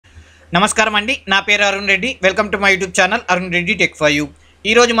నమస్కారం అండి, నా పేరు Arun Reddy. Welcome to my YouTube channel Arun Reddy tech for you.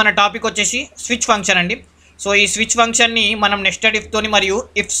 ఈరోజు మన టాపిక్ వచ్చేసి స్విచ్ ఫంక్షన్ అండి. సో ఈ స్విచ్ ఫంక్షన్ని మనం నెస్టెడ్ ఇఫ్ తోని మరియు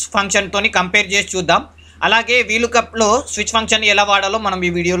ఇఫ్స్ ఫంక్షన్తోని కంపేర్ చేసి చూద్దాం. అలాగే వీలుకప్లో స్విచ్ ఫంక్షన్ ఎలా వాడాలో మనం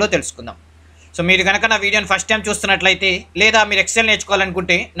ఈ వీడియోలో తెలుసుకుందాం. సో మీరు కనుక నా వీడియోని ఫస్ట్ టైం చూస్తున్నట్లయితే లేదా మీరు ఎక్సెల్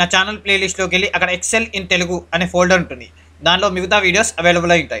నేర్చుకోవాలనుకుంటే నా ఛానల్ ప్లేలిస్ట్లోకి వెళ్ళి అక్కడ ఎక్సెల్ ఇన్ తెలుగు అనే ఫోల్డర్ ఉంటుంది. దానిలో మిగతా వీడియోస్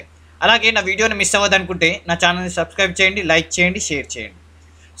అవైలబుల్ అయి ఉంటాయి. అలాగే నా వీడియోని మిస్ అవ్వదనుకుంటే నా ఛానల్ని సబ్స్క్రైబ్ చేయండి, లైక్ చేయండి, షేర్ చేయండి.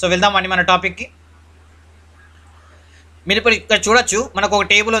 సో వెళ్దామండి మన టాపిక్కి. మీరు ఇప్పుడు ఇక్కడ చూడొచ్చు, మనకు ఒక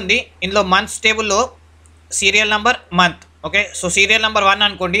టేబుల్ ఉంది. ఇందులో మంత్స్ టేబుల్లో serial number month. Okay, so serial number 1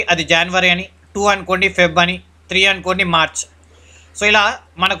 అనుకోండి, అది జనవరి అని. 2 అనుకోండి, ఫెబ్ అని. 3 అనుకోండి, మార్చ్. సో ఇలా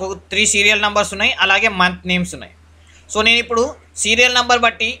మనకు 3 సీరియల్ నెంబర్స్ ఉన్నాయి, అలాగే మంత్ నేమ్స్ ఉన్నాయి. సో నేను ఇప్పుడు సీరియల్ నెంబర్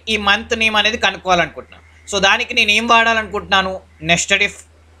బట్టి ఈ మంత్ నేమ్ అనేది కనుక్కోవాలనుకుంటున్నాను. సో దానికి నేను ఏం వాడాలనుకుంటున్నాను? Nested if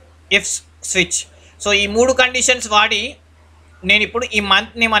switch. సో ఈ 3 కండిషన్స్ వాడి నేను ఇప్పుడు ఈ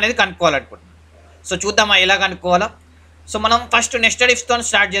మంత్ నేమ్ అనేది కనుక్కోవాలనుకుంటున్నాను. సో చూద్దామా ఎలా కనుక్కోవాలా. సో మనం ఫస్ట్ నెస్టెడ్ ఇఫ్తో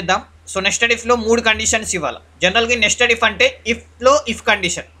స్టార్ట్ చేద్దాం. సో నెస్టెడ్ ఇఫ్లో 3 కండిషన్స్ ఇవ్వాలి. జనరల్గా నెస్టెడ్ ఇఫ్ అంటే ఇఫ్లో ఇఫ్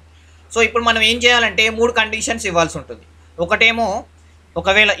కండిషన్. సో ఇప్పుడు మనం ఏం చేయాలంటే 3 కండిషన్స్ ఇవ్వాల్సి ఉంటుంది. ఒకటేమో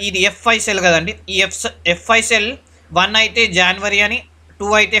ఒకవేళ ఇది ఎఫ్ఐ సెల్ కదండి, ఈ ఎఫ్ఐ సెల్ 1 అయితే జనవరి అని,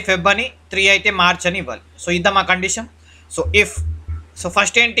 2 అయితే ఫెబ్ అని, 3 అయితే మార్చ్ అని ఇవ్వాలి. సో ఇద్దాం ఆ condition. So if, so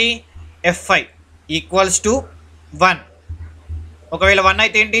first ఏంటి, ఎఫ్ఐ ఈక్వల్స్ టు 1. ఒకవేళ 1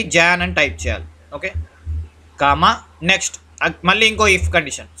 అయితే ఏంటి, జాన్ అని టైప్ చేయాలి. ఓకే, కామా నెక్స్ట్ మళ్ళీ ఇంకో ఇఫ్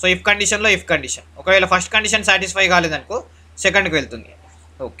కండిషన్. సో ఇఫ్ కండిషన్లో ఇఫ్ కండిషన్, ఒకవేళ ఫస్ట్ కండిషన్ సాటిస్ఫై కాలేదనుకో సెకండ్కి వెళ్తుంది.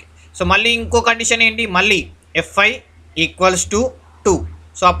 ఓకే, సో మళ్ళీ ఇంకో కండిషన్ ఏంటి, మళ్ళీ ఎఫ్ఐ ఈక్వల్స్ టు 2.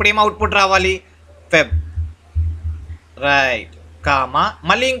 సో అప్పుడేం అవుట్పుట్ రావాలి, ఫెబ్. రైట్, కామా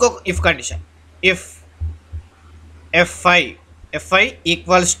మళ్ళీ ఇంకో if condition, if f i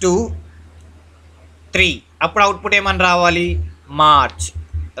equals to 3. అప్పుడు అవుట్పుట్ ఏమని రావాలి, మార్చ్.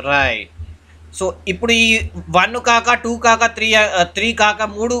 రైట్, సో ఇప్పుడు ఈ 1 కాక 2 కాక 3 కాక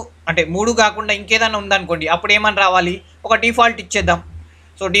 3 అంటే 3 కాకుండా ఇంకేదైనా ఉందనుకోండి, అప్పుడు ఏమని రావాలి, ఒక డిఫాల్ట్ ఇచ్చేద్దాం.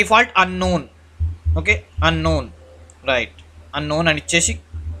 So default unknown. Okay, unknown. Right, unknown అని ఇచ్చేసి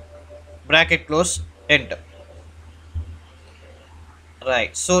bracket close, enter.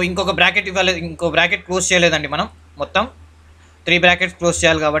 Right, so ఇంకొక బ్రాకెట్ ఇవ్వలేదు, ఇంకో బ్రాకెట్ క్లోజ్ చేయలేదండి మనం, మొత్తం 3 బ్రాకెట్స్ క్లోజ్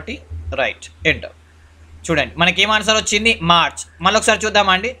చేయాలి కాబట్టి. Right, enter. చూడండి మనకి ఏం ఆన్సర్ వచ్చింది, మార్చ్. మళ్ళీ ఒకసారి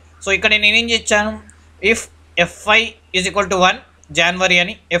చూద్దామా అండి. సో ఇక్కడ నేనేం చేశాను, if f i is equal to 1 జనవరి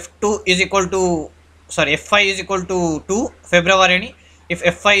అని, ఎఫ్ఐ ఈజ్ ఈక్వల్ టు 2 ఫిబ్రవరి అని, if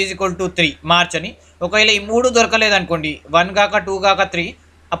f i is equal to 3 March అని. ఒకవేళ ఈ 3 దొరకలేదు అనుకోండి, 1 కాక 2 కాక 3,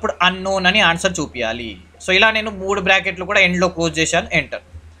 అప్పుడు అన్నోన్ అని ఆన్సర్ చూపించాలి. సో ఇలా నేను 3 బ్రాకెట్లు కూడా ఎండ్లో క్లోజ్ చేశాను, ఎంటర్.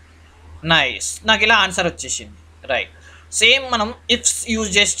 నైస్, నాకు ఇలా ఆన్సర్ వచ్చేసింది. రైట్, సేమ్ మనం ఇఫ్స్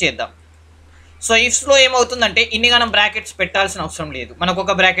యూజ్ చేసి చేద్దాం. సో ఇఫ్స్లో ఏమవుతుందంటే ఇన్నిగానం బ్రాకెట్స్ పెట్టాల్సిన అవసరం లేదు, మనకు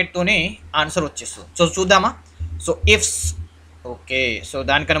ఒక బ్రాకెట్తోనే ఆన్సర్ వచ్చేస్తుంది. సో చూద్దామా. సో ఇఫ్స్, ఓకే, సో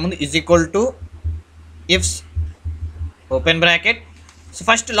దానికన్నా ముందు is equal to ifs open bracket. So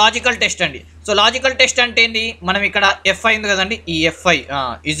first logical test అండి. సో లాజికల్ టెస్ట్ అంటే ఏంటి, మనం ఇక్కడ ఎఫ్ఐ ఉంది కదండి, ఈ ఎఫ్ఐ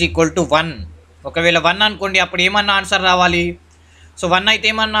ఈజ్ ఈక్వల్ టు 1. ఒకవేళ 1 అనుకోండి, అప్పుడు ఏమన్నా ఆన్సర్ రావాలి. సో 1 అయితే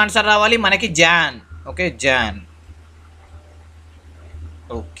ఏమన్నా ఆన్సర్ రావాలి మనకి, John. Okay, John.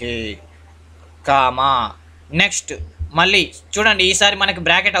 Okay, comma next మళ్ళీ చూడండి, ఈసారి మనకి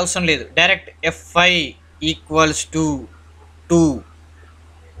బ్రాకెట్ అవసరం లేదు, direct f i equals to 2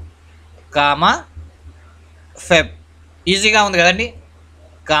 comma Feb. ఈజీగా ఉంది కదండి,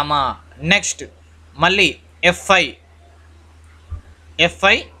 కామా నెక్స్ట్ మళ్ళీ f i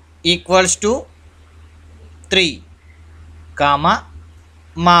equals to 3 comma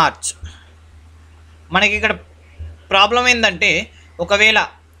March. మనకి ఇక్కడ ప్రాబ్లం ఏంటంటే, ఒకవేళ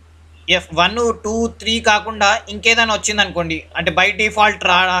 1, 2, 3 కాకుండా ఇంకేదైనా వచ్చిందనుకోండి, అంటే బై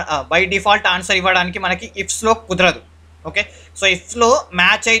డిఫాల్ట్ ఆన్సర్ ఇవ్వడానికి మనకి ఇఫ్స్లో కుదరదు. ఓకే, సో ఇఫ్లో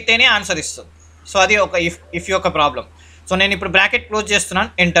మ్యాచ్ అయితేనే ఆన్సర్ ఇస్తుంది. సో అది ఒక ఇఫ్ యొక్క ప్రాబ్లం. సో నేను ఇప్పుడు బ్రాకెట్ క్లోజ్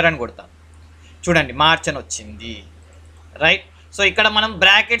చేస్తున్నాను, ఎంటర్ అని కొడతాను. చూడండి మార్చ్ అని వచ్చింది. రైట్, సో ఇక్కడ మనం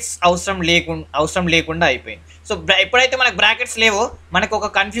బ్రాకెట్స్ అవసరం లేకుండా అయిపోయింది. సో ఎప్పుడైతే మనకు బ్రాకెట్స్ లేవో మనకు ఒక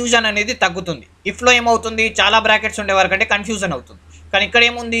కన్ఫ్యూజన్ అనేది తగ్గుతుంది. ఇఫ్లో ఏమవుతుంది, చాలా బ్రాకెట్స్ ఉండే వరకంటే కన్ఫ్యూజన్ అవుతుంది. కానీ ఇక్కడ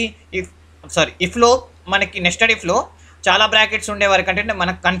ఏముంది, ఇఫ్లో మనకి నెస్టెడ్ ఇఫ్లో చాలా బ్రాకెట్స్ ఉండే వరకంటే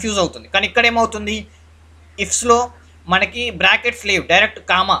మనకు కన్ఫ్యూజ్ అవుతుంది. కానీ ఇక్కడ ఏమవుతుంది, ఇఫ్స్లో మనకి బ్రాకెట్స్ లేవు, direct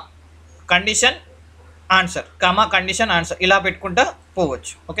comma condition answer, comma condition answer ఇలా పెట్టుకుంటా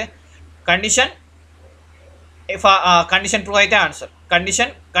పోవచ్చు. ఓకే, కండిషన్ కండిషన్ ట్రూ అయితే ఆన్సర్,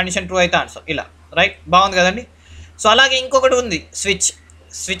 కండిషన్ ట్రూ అయితే ఆన్సర్, ఇలా. రైట్, బాగుంది కదండి. సో అలాగే ఇంకొకటి ఉంది,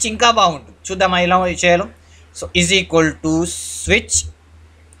 స్విచ్ ఇంకా బాగుంటుంది. చూద్దామా ఎలా చేయాలో. So is equal to switch.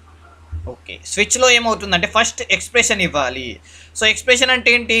 Okay, స్విచ్లో ఏమవుతుందంటే ఫస్ట్ ఎక్స్ప్రెషన్ ఇవ్వాలి. సో ఎక్స్ప్రెషన్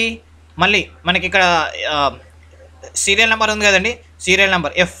అంటే ఏంటి, మళ్ళీ మనకి ఇక్కడ సీరియల్ నెంబర్ ఉంది కదండి, serial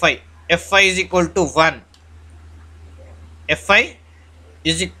number f i is equal to 1, f i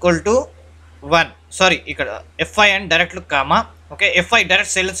is equal to 1, sorry ఇక్కడ f i and direct comma, okay, f i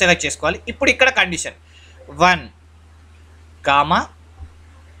direct cell select చేసుకోవాలి. ఇప్పుడు ఇక్కడ కండిషన్ 1 కామా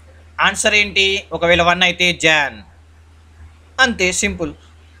ఆన్సర్ ఏంటి, ఒకవేళ 1 అయితే జాన్, అంతే సింపుల్.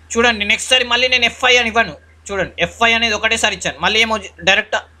 చూడండి నెక్స్ట్ సారి మళ్ళీ నేను ఎఫ్ఐ అని ఇవ్వను, చూడండి ఎఫ్ఐ అనేది ఒకటేసారి ఇచ్చాను, మళ్ళీ ఏమో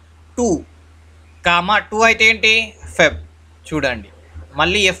డైరెక్ట్ 2 కామా 2 అయితే ఏంటి ఫెబ్, చూడండి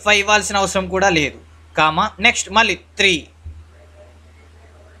మళ్ళీ ఎఫ్ఐ ఇవ్వాల్సిన అవసరం కూడా లేదు, కామా నెక్స్ట్ మళ్ళీ 3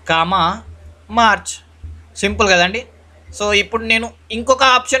 కామా మార్చ్, సింపుల్ కదండి. సో ఇప్పుడు నేను ఇంకొక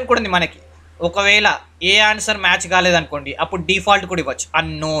ఆప్షన్ కూడా ఉంది మనకి, ఒకవేళ ఏ ఆన్సర్ మ్యాచ్ కాలేదనుకోండి అప్పుడు డిఫాల్ట్ కూడా ఇవ్వచ్చు,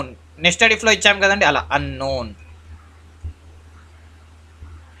 అన్నోన్, నెస్టెడ్ ఇఫ్లో ఇచ్చాం కదండి అలా, unknown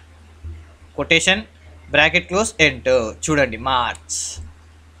quotation bracket close enter, చూడండి మార్చ్.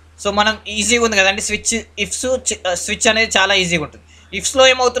 సో మనం ఈజీగా ఉంది కదండి స్విచ్, ఇఫ్స్ స్విచ్ అనేది చాలా ఈజీగా ఉంటుంది. ఇఫ్స్లో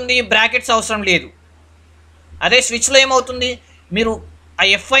ఏమవుతుంది, బ్రాకెట్స్ అవసరం లేదు, అదే స్విచ్లో ఏమవుతుంది, మీరు ఆ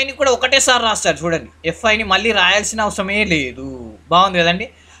ఎఫ్ఐని కూడా ఒకటేసారి రాస్తారు, చూడండి ఎఫ్ఐని మళ్ళీ రాయాల్సిన అవసరమే లేదు, బాగుంది కదండి.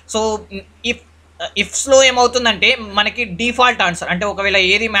 సో ఇఫ్స్లో ఏమవుతుందంటే మనకి డిఫాల్ట్ ఆన్సర్, అంటే ఒకవేళ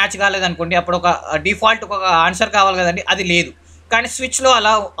ఏది మ్యాచ్ కాలేదనుకోండి అప్పుడు ఒక డిఫాల్ట్ ఒక ఆన్సర్ కావాలి కదండి, అది లేదు. కానీ స్విచ్లో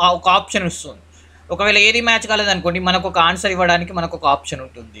అలా ఒక ఆప్షన్ వస్తుంది, ఒకవేళ ఏది మ్యాచ్ కాలేదనుకోండి మనకు ఒక ఆన్సర్ ఇవ్వడానికి మనకు ఒక ఆప్షన్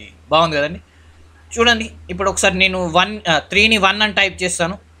ఉంటుంది, బాగుంది కదండి. చూడండి ఇప్పుడు ఒకసారి నేను 3ని 1 అని టైప్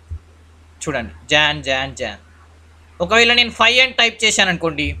చేస్తాను, చూడండి జాన్ జాన్ జాన్. ఒకవేళ నేను 5 అని టైప్ చేశాను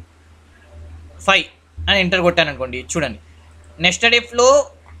అనుకోండి, 5 అని ఎంటర్ కొట్టాను అనుకోండి, చూడండి నెస్టెడ్ ఇఫ్లో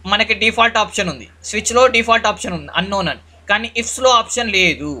మనకి డిఫాల్ట్ ఆప్షన్ ఉంది, స్విచ్లో డిఫాల్ట్ ఆప్షన్ ఉంది అన్నోన్ అని, కానీ ఇఫ్స్లో ఆప్షన్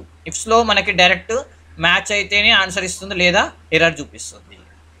లేదు. ఇఫ్స్లో మనకి డైరెక్ట్ మ్యాచ్ అయితేనే ఆన్సర్ ఇస్తుంది లేదా ఎర్రర్ చూపిస్తుంది,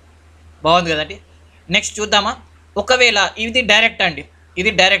 బాగుంది కదండి. నెక్స్ట్ చూద్దామా, ఒకవేళ ఇది డైరెక్ట్ అండి,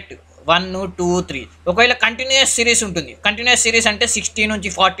 ఇది డైరెక్ట్ 1 2 3, ఒకవేళ కంటిన్యూస్ సిరీస్ ఉంటుంది, కంటిన్యూస్ సిరీస్ అంటే 60 నుంచి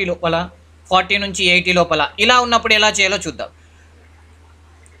 40 లోపల, 40 నుంచి 80 లోపల, ఇలా ఉన్నప్పుడు ఎలా చేయాలో చూద్దాం.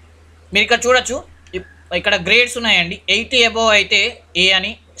 మీరు ఇక్కడ చూడొచ్చు, ఇక్కడ గ్రేడ్స్ ఉన్నాయండి, 80 అబోవ్ అయితే ఏ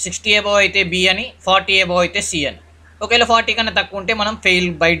అని, 60 అబోవ్ అయితే బి అని, 40 అబోవ్ అయితే సి అని. ఒకవేళ 40 కన్నా తక్కువ ఉంటే మనం ఫెయిల్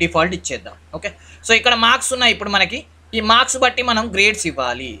బై డిఫాల్ట్ ఇచ్చేద్దాం, ఓకే. సో ఇక్కడ మార్క్స్ ఉన్నాయి, ఇప్పుడు మనకి ఈ మార్క్స్ బట్టి మనం గ్రేడ్స్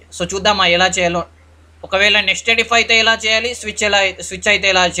ఇవ్వాలి. సో చూద్దామా ఎలా చేయాలో, ఒకవేళ నెస్టెడ్ ఇఫ్ అయితే ఎలా చేయాలి, స్విచ్ అయితే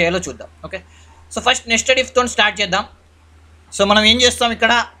ఎలా చేయాలో చూద్దాం, okay. So first nested ఇఫ్తో start చేద్దాం. సో మనం ఏం చేస్తాం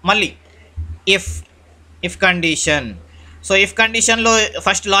ఇక్కడ మళ్ళీ ఇఫ్ కండిషన్. సో ఇఫ్ కండిషన్లో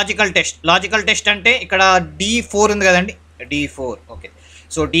ఫస్ట్ లాజికల్ టెస్ట్ అంటే ఇక్కడ D4 ఉంది కదండి, D4, okay.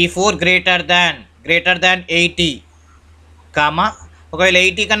 So D4 greater than 80 comma, ఒకవేళ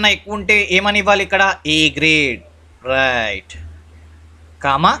 80 కన్నా ఎక్కువ ఉంటే ఏమని ఇవ్వాలి ఇక్కడ, ఏ గ్రేడ్, రైట్,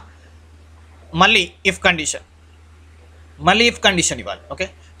 కామా మళ్ళీ ఇఫ్ కండిషన్ ఇవ్వాలి, ఓకే.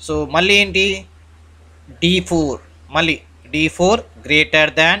 సో మళ్ళీ ఏంటి D4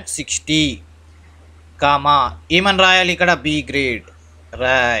 గ్రేటర్ దాన్ 60 కామా ఏమని రాయాలి ఇక్కడ, బి గ్రేడ్,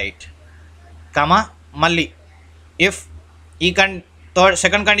 రైట్, కామా మళ్ళీ ఇఫ్ ఈ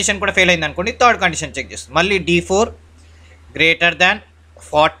సెకండ్ కండిషన్ కూడా ఫెయిల్ అయింది అనుకోండి, థర్డ్ కండిషన్ చెక్ చేస్తుంది, మళ్ళీ D4 greater than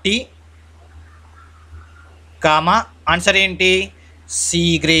 40 comma answer ఏంటి, సి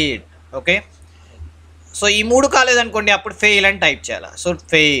గ్రేడ్, ఓకే. సో ఈ 3 కాలేదనుకోండి అప్పుడు ఫెయిల్ అని టైప్ చేయాలి, సో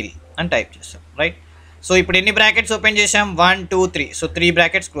ఫెయిల్ అని టైప్ చేస్తాం, రైట్. సో ఇప్పుడు ఎన్ని బ్రాకెట్స్ ఓపెన్ చేసాం, 1 2 3, సో 3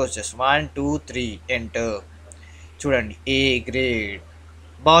 బ్రాకెట్స్ క్లోజ్ చేస్తాం, 1 2 3 ఎంటర్, చూడండి ఏ గ్రేడ్,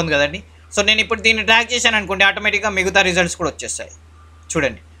 బాగుంది కదండి. సో నేను ఇప్పుడు దీన్ని డ్రాగ్ చేశాను అనుకోండి ఆటోమేటిక్గా మిగతా రిజల్ట్స్ కూడా వచ్చేస్తాయి,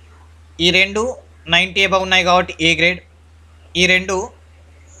 చూడండి ఈ 2 90 అబవ్ ఉన్నాయి కాబట్టి ఏ గ్రేడ్, ఈ 2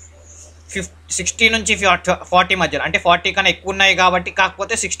 60 నుంచి 40 మధ్యలో, అంటే 40 కన్నా ఎక్కువ ఉన్నాయి కాబట్టి,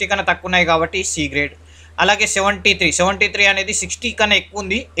 కాకపోతే 60 కన్నా తక్కువ ఉన్నాయి కాబట్టి సి గ్రేడ్. అలాగే 73 అనేది 60 కన్నా ఎక్కువ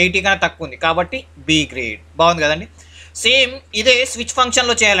ఉంది, 80 కన్నా తక్కువ ఉంది కాబట్టి బి గ్రేడ్, బాగుంది కదండి. సేమ్ ఇదే స్విచ్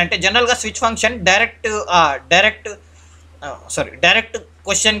ఫంక్షన్లో చేయాలంటే జనరల్గా స్విచ్ ఫంక్షన్ డైరెక్ట్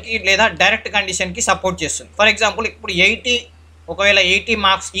క్వశ్చన్కి లేదా డైరెక్ట్ కండిషన్కి సపోర్ట్ చేస్తుంది. ఫర్ ఎగ్జాంపుల్ ఇప్పుడు 80, ఒకవేళ 80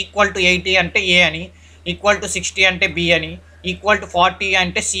 మార్క్స్ ఈక్వల్ టు 80 అంటే ఏ అని, ఈక్వల్ టు 60 అంటే బి అని, ఈక్వల్ టు 40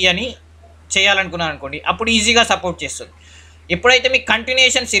 అంటే సి అని చేయాలనుకున్నాను అనుకోండి, అప్పుడు ఈజీగా సపోర్ట్ చేస్తుంది. ఎప్పుడైతే మీకు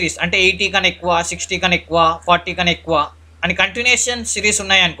కంటిన్యూషన్ సిరీస్ అంటే 80 కన్నా ఎక్కువ, 60 కన్నా ఎక్కువ, 40 కన్నా ఎక్కువ అని కంటిన్యూషన్ సిరీస్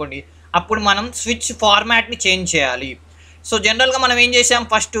ఉన్నాయనుకోండి, అప్పుడు మనం స్విచ్ ఫార్మాట్ని చేంజ్ చేయాలి. సో జనరల్గా మనం ఏం చేసాం,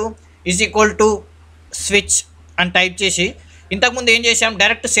 first is equal to switch అని టైప్ చేసి, ఇంతకుముందు ఏం చేసాం,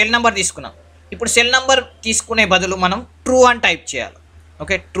 డైరెక్ట్ సెల్ నెంబర్ తీసుకున్నాం. ఇప్పుడు సెల్ నెంబర్ తీసుకునే బదులు మనం ట్రూ అని టైప్ చేయాలి,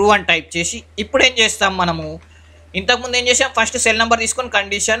 ఓకే. ట్రూ అని టైప్ చేసి ఇప్పుడు ఏం చేస్తాం, మనము ఇంతకుముందు ఏం చేసాం, ఫస్ట్ సెల్ నెంబర్ తీసుకొని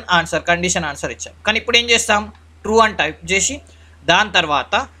కండిషన్ ఆన్సర్ ఇచ్చాం. కానీ ఇప్పుడు ఏం చేస్తాం, ట్రూ అని టైప్ చేసి దాని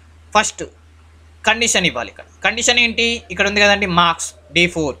తర్వాత ఫస్ట్ కండిషన్ ఇవ్వాలి. ఇక్కడ కండిషన్ ఏంటి, ఇక్కడ ఉంది కదండి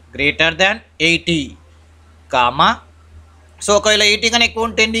D4 greater than 80 comma, so ఒకవేళ 80 కన్నా ఎక్కువ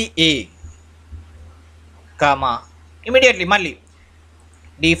ఉంటుంది A కామా, ఇమీడియట్లీ మళ్ళీ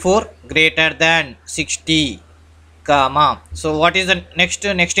D4 greater than 60 comma, so what is the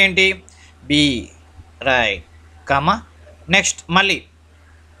next ఏంటి B రైట్ కామా, నెక్స్ట్ మళ్ళీ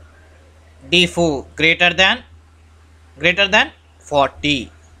D4 గ్రేటర్ దాన్ 40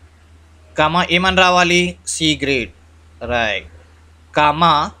 కామా, ఏమని రావాలి C grade right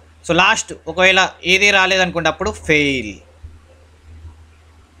comma, so last ఒకవేళ ఏది రాలేదనుకోండి అప్పుడు ఫెయిల్,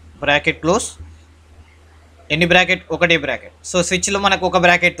 బ్రాకెట్ క్లోజ్, ఎన్ని బ్రాకెట్ ఒకటే బ్రాకెట్, సో స్విచ్లో మనకు ఒక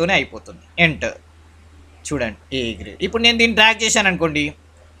బ్రాకెట్తోనే అయిపోతుంది, ఎంటర్. చూడండి ఏ గ్రేడ్. ఇప్పుడు నేను దీన్ని డ్రాగ్ చేశాను అనుకోండి,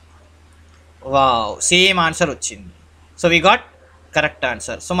 వావ్ సేమ్ ఆన్సర్ వచ్చింది. So we got correct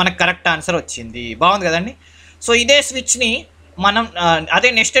answer. So మనకు కరెక్ట్ ఆన్సర్ వచ్చింది, బాగుంది కదండి. సో ఇదే స్విచ్ని మనం అదే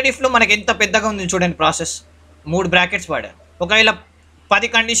నెస్టెడ్ ఇఫ్లో మనకి ఎంత పెద్దగా ఉంది చూడండి ప్రాసెస్, 3 బ్రాకెట్స్ వాడాను. ఒకవేళ 10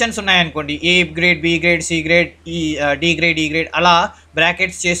 కండిషన్స్ ఉన్నాయనుకోండి, A grade, B grade, C grade, D grade, ఈ గ్రేడ్, అలా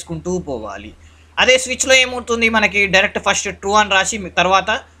బ్రాకెట్స్ చేసుకుంటూ పోవాలి. అదే స్విచ్లో ఏమవుతుంది మనకి డైరెక్ట్ ఫస్ట్ ట్రూ అని రాసి తర్వాత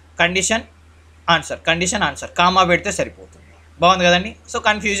కండిషన్ ఆన్సర్ కామా పెడితే సరిపోతుంది, బాగుంది కదండి. సో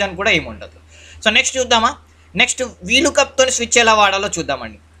కన్ఫ్యూజన్ కూడా ఏముండదు. సో నెక్స్ట్ చూద్దామా, నెక్స్ట్ వీలుకప్తో స్విచ్ ఎలా వాడాలో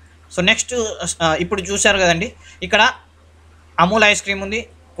చూద్దామండి. సో నెక్స్ట్ ఇప్పుడు చూసారు కదండి, ఇక్కడ అమూల్ ఐస్ క్రీమ్ ఉంది,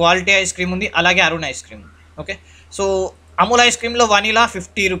 క్వాలిటీ ఐస్ క్రీమ్ ఉంది, అలాగే అరుణ్ ఐస్ క్రీమ్ ఉంది. Okay, so Amul ice క్రీమ్లో vanilla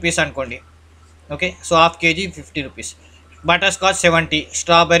 50 rupees అనుకోండి. Okay, so half KG 50 rupees, butter scotch 70,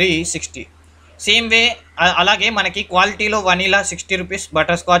 strawberry 60. Same way అలాగే మనకి క్వాలిటీలో vanilla 60 rupees,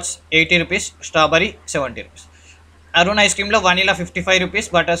 butter scotch 80 rupees, strawberry 70 rupees. Arun ice క్రీమ్లో vanilla 55 rupees,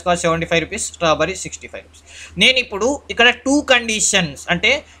 butter scotch 75 rupees, strawberry 65 rupees. నేను ఇప్పుడు ఇక్కడ 2 conditions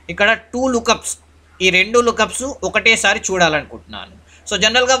అంటే ఇక్కడ 2 lookups, ఈ 2 లుకప్స్ ఒకటేసారి చూడాలనుకుంటున్నాను. సో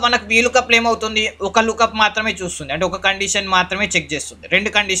జనరల్గా మనకు వీలుకప్లు ఏమవుతుంది, ఒక లుకప్ మాత్రమే చూస్తుంది, అంటే ఒక కండిషన్ మాత్రమే చెక్ చేస్తుంది, 2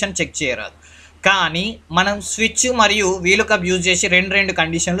 కండిషన్ చెక్ చేయరాదు. కానీ మనం స్విచ్ మరియు వీలుకప్ యూజ్ చేసి 2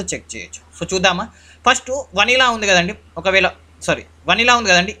 కండిషన్లు చెక్ చేయొచ్చు. సో చూద్దామా, ఫస్ట్ వనీలా ఉంది కదండి, వనీలా ఉంది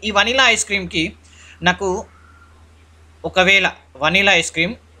కదండి. ఈ వనీలా ఐస్ క్రీమ్కి నాకు ఒకవేళ వనీలా ఐస్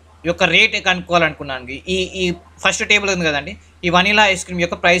క్రీమ్ యొక్క రేట్ కనుక్కోవాలనుకున్నాను. ఈ ఫస్ట్ టేబుల్ ఉంది కదండి, ఈ వనీలా ఐస్ క్రీమ్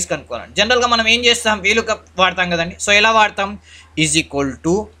యొక్క ప్రైస్ కనుక్కోవాలి. జనరల్గా మనం ఏం చేస్తాం, వీలుకప్ వాడతాం కదండి. సో ఎలా వాడతాం, is equal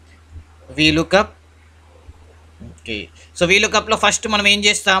to VLOOKUP. Okay, so వీలుకప్లో first మనం ఏం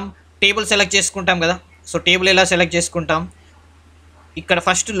చేస్తాం, టేబుల్ సెలెక్ట్ చేసుకుంటాం కదా. సో టేబుల్ ఎలా సెలెక్ట్ చేసుకుంటాం, ఇక్కడ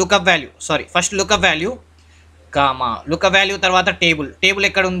first lookup value comma, lookup value తర్వాత టేబుల్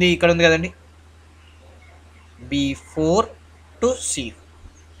ఎక్కడ ఉంది, ఇక్కడ ఉంది కదండి, B4 to C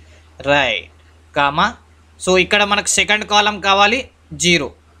right comma. So ఇక్కడ మనకు సెకండ్ కాలం కావాలి 0,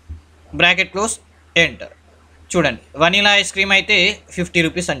 బ్రాకెట్ క్లోజ్, ఎంటర్. చూడండి వనీలా ఐస్ క్రీమ్ అయితే 50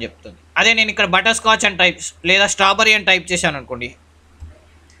 రూపీస్ అని చెప్తుంది. అదే నేను ఇక్కడ బటర్ స్కాచ్ అని టైప్ లేదా స్ట్రాబెరీ అని టైప్ చేశాను అనుకోండి,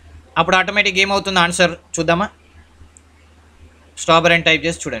 అప్పుడు ఆటోమేటిక్ ఏమవుతుంది ఆన్సర్ చూద్దామా. స్ట్రాబెరీ అని టైప్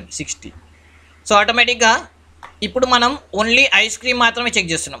చేసి చూడండి 60. సో ఆటోమేటిక్గా ఇప్పుడు మనం ఓన్లీ ఐస్ క్రీమ్ మాత్రమే చెక్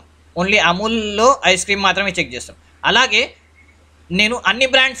చేస్తున్నాం, ఓన్లీ అమూల్లో ఐస్ క్రీమ్ మాత్రమే చెక్ చేస్తాం. అలాగే నేను అన్ని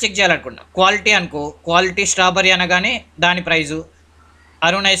బ్రాండ్స్ చెక్ చేయాలనుకున్నా, క్వాలిటీ అనుకో, క్వాలిటీ స్ట్రాబెరీ అనగానే దాని price,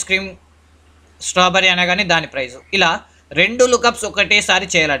 Arun ice cream strawberry అనగానే దాని ప్రైజు, ఇలా 2 లుకప్స్ ఒకటేసారి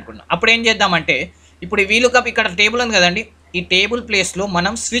చేయాలనుకున్నా. అప్పుడు ఏం చేద్దామంటే, ఇప్పుడు ఈ వీలుకప్ ఇక్కడ టేబుల్ ఉంది కదండి, ఈ టేబుల్ ప్లేస్లో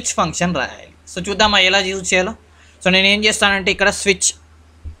మనం స్విచ్ ఫంక్షన్ రాయాలి. సో చూద్దామా ఎలా యూజ్ చేయాలో. సో నేను ఏం చేస్తానంటే ఇక్కడ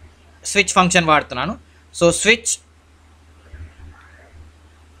స్విచ్ ఫంక్షన్ వాడుతున్నాను. So switch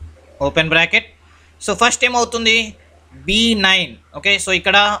open bracket. So first ఏమవుతుంది B9. ఓకే, సో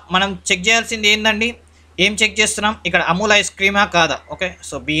ఇక్కడ మనం చెక్ చేయాల్సింది ఏంటండి, ఏం చెక్ చేస్తున్నాం, ఇక్కడ అమూల్ ఐస్ క్రీమా కాదా. Okay,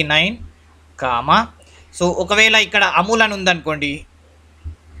 so B9 comma. So ఒకవేళ ఇక్కడ అమూల్ అని ఉందనుకోండి,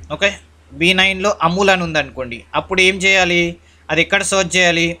 ఓకే B9లో అమూల్ అని ఉందనుకోండి, అప్పుడు ఏం చేయాలి, అది ఎక్కడ సర్చ్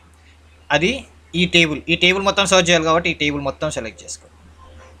చేయాలి, అది ఈ టేబుల్ మొత్తం సర్చ్ చేయాలి కాబట్టి ఈ టేబుల్ మొత్తం సెలెక్ట్ చేసుకో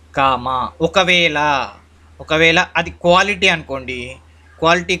కామా. ఒకవేళ అది క్వాలిటీ అనుకోండి,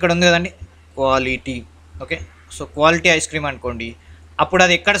 క్వాలిటీ ఇక్కడ ఉంది కదండి, quality. Okay, so quality ice cream అనుకోండి, అప్పుడు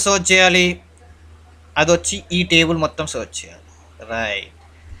అది ఎక్కడ సర్చ్ చేయాలి, అది వచ్చి ఈ టేబుల్ మొత్తం సర్చ్ చేయాలి రైట్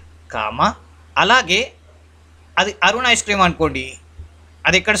కామా. అలాగే అది అరుణ్ ఐస్ క్రీమ్ అనుకోండి,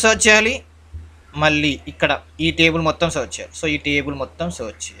 అది ఎక్కడ సర్చ్ చేయాలి, మళ్ళీ ఇక్కడ ఈ టేబుల్ మొత్తం సర్చ్ చేయాలి. సో ఈ టేబుల్ మొత్తం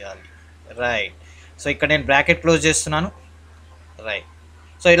సర్చ్ చేయాలి రైట్. సో ఇక్కడ నేను బ్రాకెట్ క్లోజ్ చేస్తున్నాను రైట్.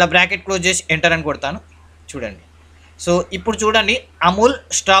 సో ఇలా బ్రాకెట్ క్లోజ్ చేసి ఎంటర్ అని కొడతాను. చూడండి, సో ఇప్పుడు చూడండి అమూల్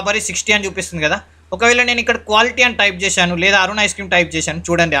స్ట్రాబెరీ 60 అని చూపిస్తుంది కదా. ఒకవేళ నేను ఇక్కడ క్వాలిటీ అని టైప్ చేశాను లేదా అరుణ్ ఐస్ క్రీమ్ టైప్ చేశాను,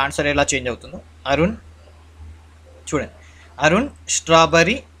 చూడండి ఆన్సర్ ఎలా చేంజ్ అవుతుందో. అరుణ్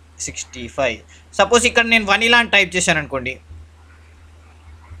స్ట్రాబెరీ 65. సపోజ్ ఇక్కడ నేను వనీలా అని టైప్ చేశాను అనుకోండి,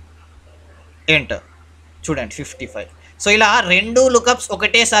 ఎంటర్. చూడండి 55. సో ఇలా 2 లుకప్స్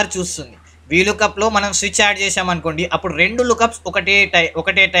ఒకటేసారి చూస్తుంది. వీలుకప్లో మనం స్విచ్ యాడ్ చేసామనుకోండి, అప్పుడు 2 లుకప్స్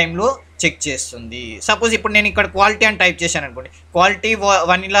ఒకటే టైంలో చెక్ చేస్తుంది. సపోజ్ ఇప్పుడు నేను ఇక్కడ క్వాలిటీ అని టైప్ చేశాను అనుకోండి, క్వాలిటీ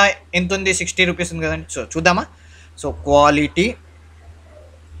వనిలా ఎంత ఉంది, 60 రూపీస్ ఉంది కదండి. సో చూద్దామా. సో క్వాలిటీ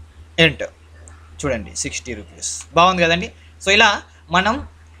ఎంటర్, చూడండి 60 రూపీస్, బాగుంది కదండి. సో ఇలా మనం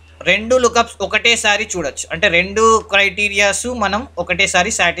 2 లుకప్స్ ఒకటేసారి చూడొచ్చు, అంటే 2 క్రైటీరియాస్ మనం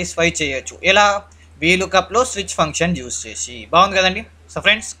ఒకటేసారి సాటిస్ఫై చేయొచ్చు. ఎలా, వీలుకప్లో స్విచ్ ఫంక్షన్ యూస్ చేసి. బాగుంది కదండి. So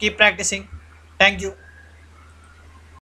friends, keep practising. Thank you.